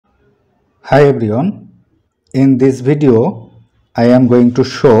Hi everyone, in this video I am going to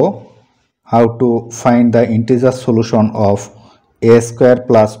show how to find the integer solution of a square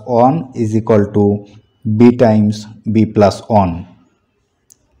plus 1 is equal to b times b plus 1,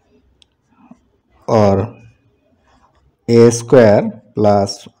 or a square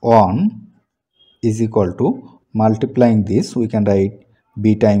plus 1 is equal to, multiplying this we can write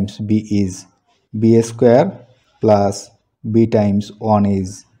b times b is b square plus b times 1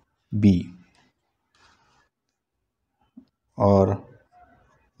 is b, or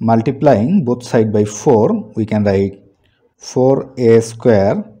multiplying both side by 4, we can write 4a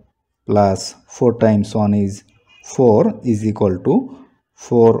square plus 4 times 1 is 4 is equal to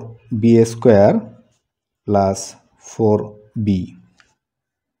 4b square plus 4b,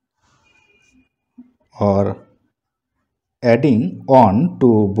 or adding on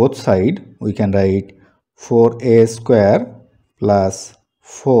to both side we can write 4a square plus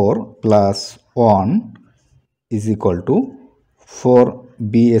 4 plus 1 is equal to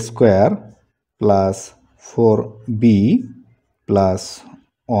 4b square plus 4b plus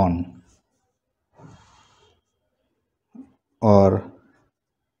 1, or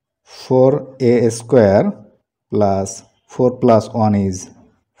 4a square plus 4 plus 1 is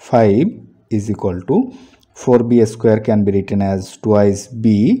 5 is equal to 4b square can be written as twice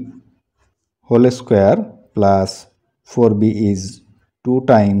b whole square plus 4b is 2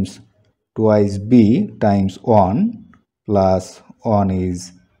 times twice b times 1 plus 1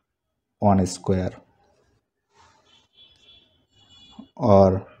 is 1 square,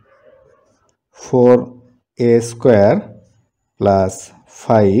 or 4a square plus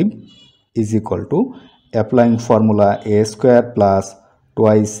 5 is equal to, applying formula a square plus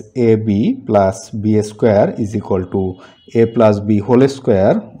twice ab plus b square is equal to a plus b whole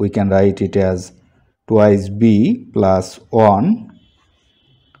square, we can write it as twice b plus 1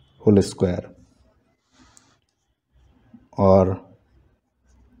 whole square, or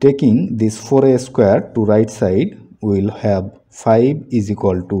taking this 4a square to right side, we will have 5 is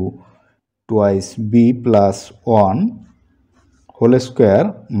equal to twice b plus 1 whole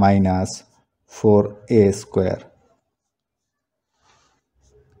square minus 4a square,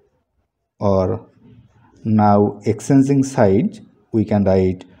 or now exchanging sides we can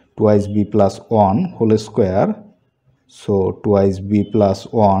write twice b plus 1 whole square, so twice b plus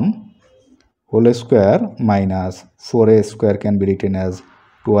 1 whole square minus 4a square can be written as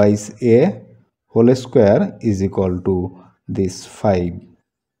twice a whole square is equal to this 5,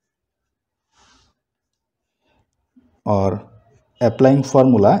 or applying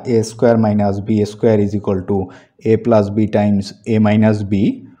formula a square minus b square is equal to a plus b times a minus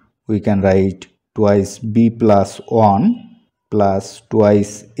b, we can write twice b plus 1 plus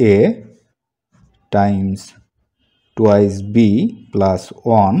twice a times twice b plus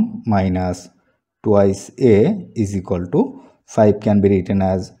 1 minus twice a is equal to 5 can be written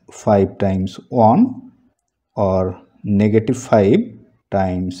as 5 times 1, or negative 5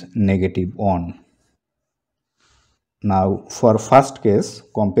 times negative 1. Now for first case,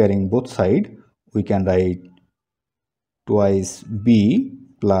 comparing both side, we can write twice b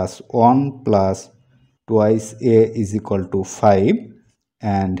plus 1 plus twice a is equal to 5,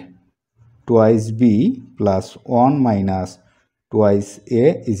 and twice b plus 1 minus twice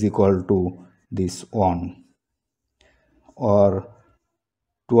a is equal to this 1, or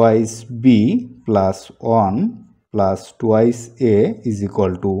twice b plus 1 plus twice a is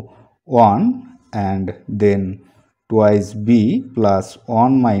equal to 1, and then twice b plus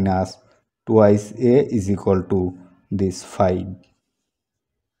 1 minus twice a is equal to this 5.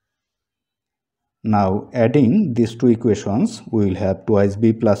 Now adding these two equations, we will have twice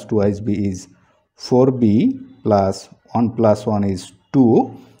b plus twice b is 4b plus 1 plus 1 is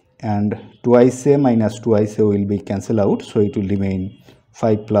 2, and twice a minus twice a will be cancelled out, so it will remain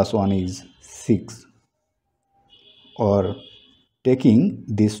 5 plus 1 is 6, or taking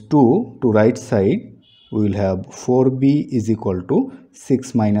these 2 to right side, we will have 4b is equal to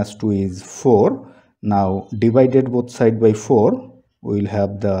 6 minus 2 is 4. Now divided both side by 4, we will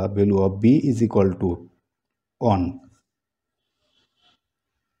have the value of b is equal to 1.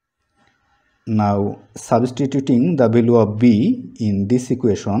 Now substituting the value of b in this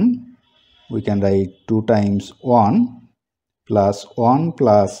equation, we can write 2 times 1 plus 1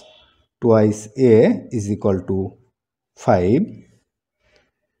 plus twice a is equal to 5,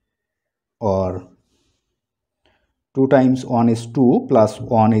 or 2 times 1 is 2 plus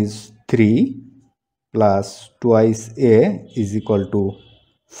 1 is 3 plus twice a is equal to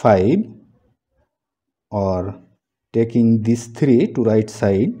 5, or taking this 3 to right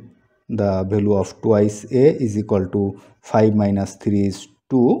side, the value of twice a is equal to 5 minus 3 is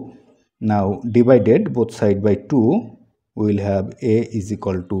 2, Now divided both side by 2, we will have a is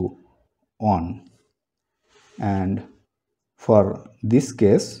equal to 1. And for this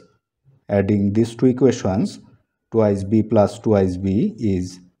case, adding these two equations, twice b plus twice b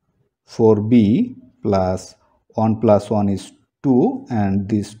is 4b plus 1 is 2, and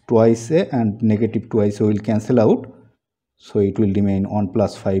this twice a and negative twice a will cancel out, so it will remain 1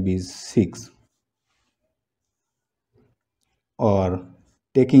 plus 5 is 6. Or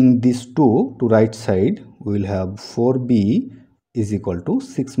taking these two to right side, we will have 4b is equal to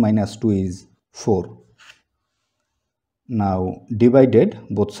 6 minus 2 is 4. Now divided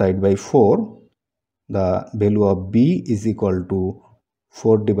both side by 4, the value of b is equal to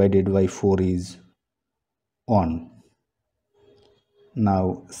 4 divided by 4 is 1.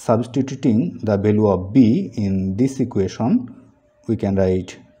 Now substituting the value of b in this equation, we can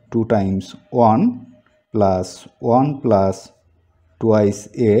write 2 times 1 plus 1 plus twice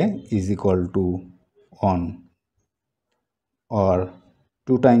a is equal to 1. Or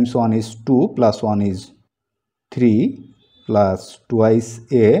 2 times 1 is 2 plus 1 is 3 plus twice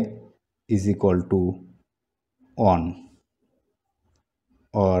a is equal to 1.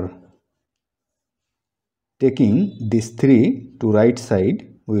 Or taking this 3 to right side,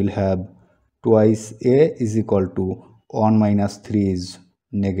 we will have twice a is equal to 1 minus 3 is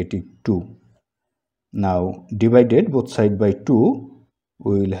negative 2. Now divided both side by 2,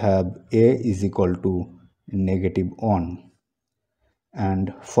 we will have a is equal to negative 1.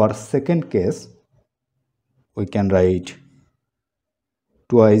 And for second case, we can write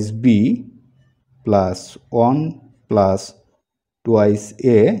twice b plus 1 plus twice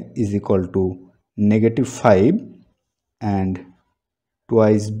a is equal to negative 5, and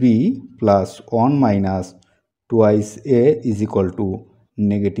twice b plus 1 minus twice a is equal to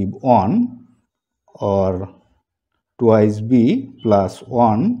negative 1, or twice b plus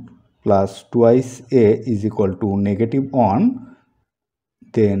 1 plus twice a is equal to negative 1,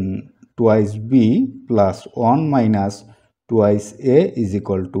 then twice b plus 1 minus twice a is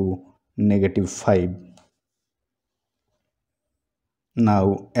equal to negative 5.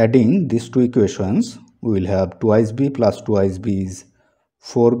 Now adding these two equations, we will have twice b plus twice b is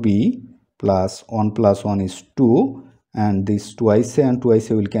 4b plus 1 is 2, and this twice a and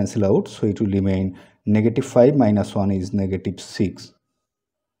twice a will cancel out, so it will remain negative 5 minus 1 is negative 6.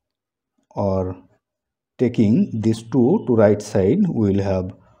 Or taking these two to right side, we will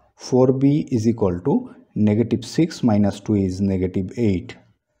have 4b is equal to negative 6 minus 2 is negative 8.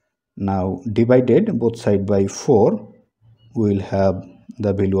 Now divided both side by 4, we will have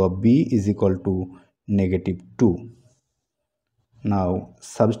the value of b is equal to negative 2. Now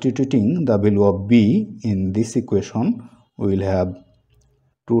substituting the value of b in this equation, we will have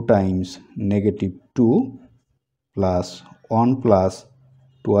 2 times negative 2 plus 1 plus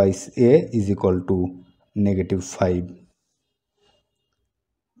twice a is equal to negative 5.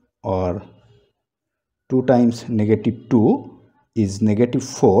 Or 2 times negative 2 is negative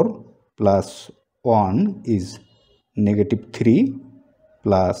 4 plus 1 is negative 3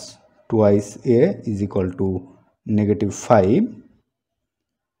 plus twice a is equal to negative 5.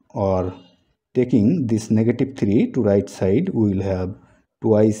 Or taking this negative 3 to right side, we will have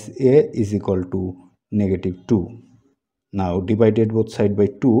twice a is equal to negative 2. Now divided both side by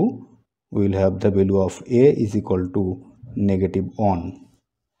 2, we will have the value of a is equal to negative 1.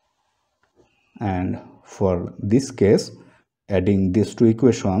 And for this case, adding these two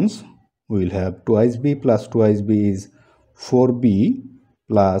equations, we will have twice b plus twice b is 4b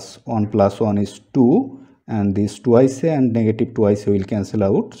plus 1 is 2, and this twice a and negative twice a will cancel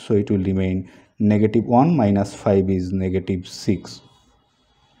out, so it will remain negative 1 minus 5 is negative 6.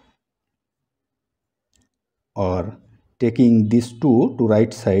 Or taking these two to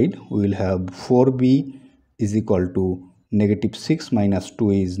right side, we will have 4b is equal to negative 6 minus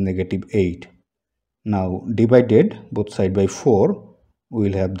 2 is negative 8. Now divided both side by 4, we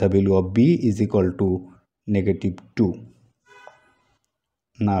will have the value of b is equal to negative 2.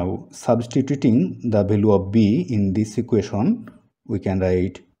 Now substituting the value of b in this equation, we can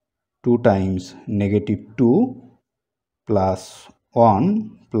write 2 times negative 2 plus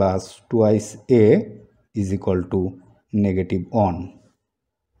 1 plus twice a is equal to negative 1.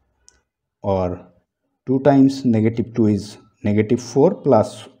 Or 2 times negative 2 is negative 4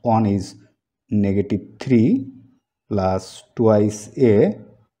 plus 1 is negative 3 plus twice a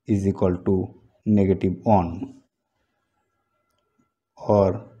is equal to negative 1.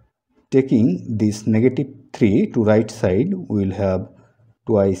 Or taking this negative 3 to right side, we will have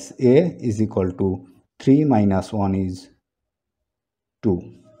twice a is equal to 3 minus 1 is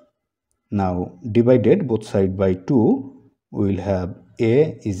 2. Now divided both side by 2, we will have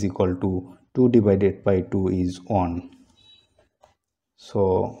a is equal to 2 divided by 2 is 1.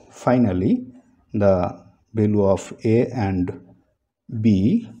 So finally the value of a and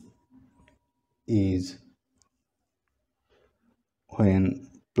b is when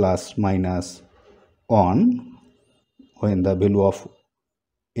plus minus 1, when the value of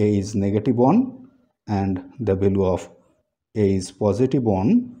a is negative 1 and the value of a is positive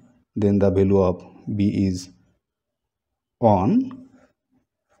 1, then the value of b is 1,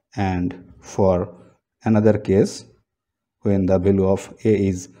 and for another case when the value of a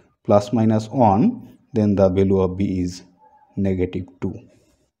is plus minus 1, then the value of b is negative 2.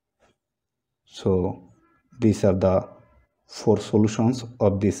 So these are the 4 solutions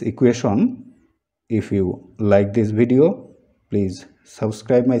of this equation. If you like this video, please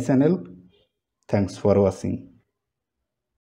subscribe my channel. Thanks for watching.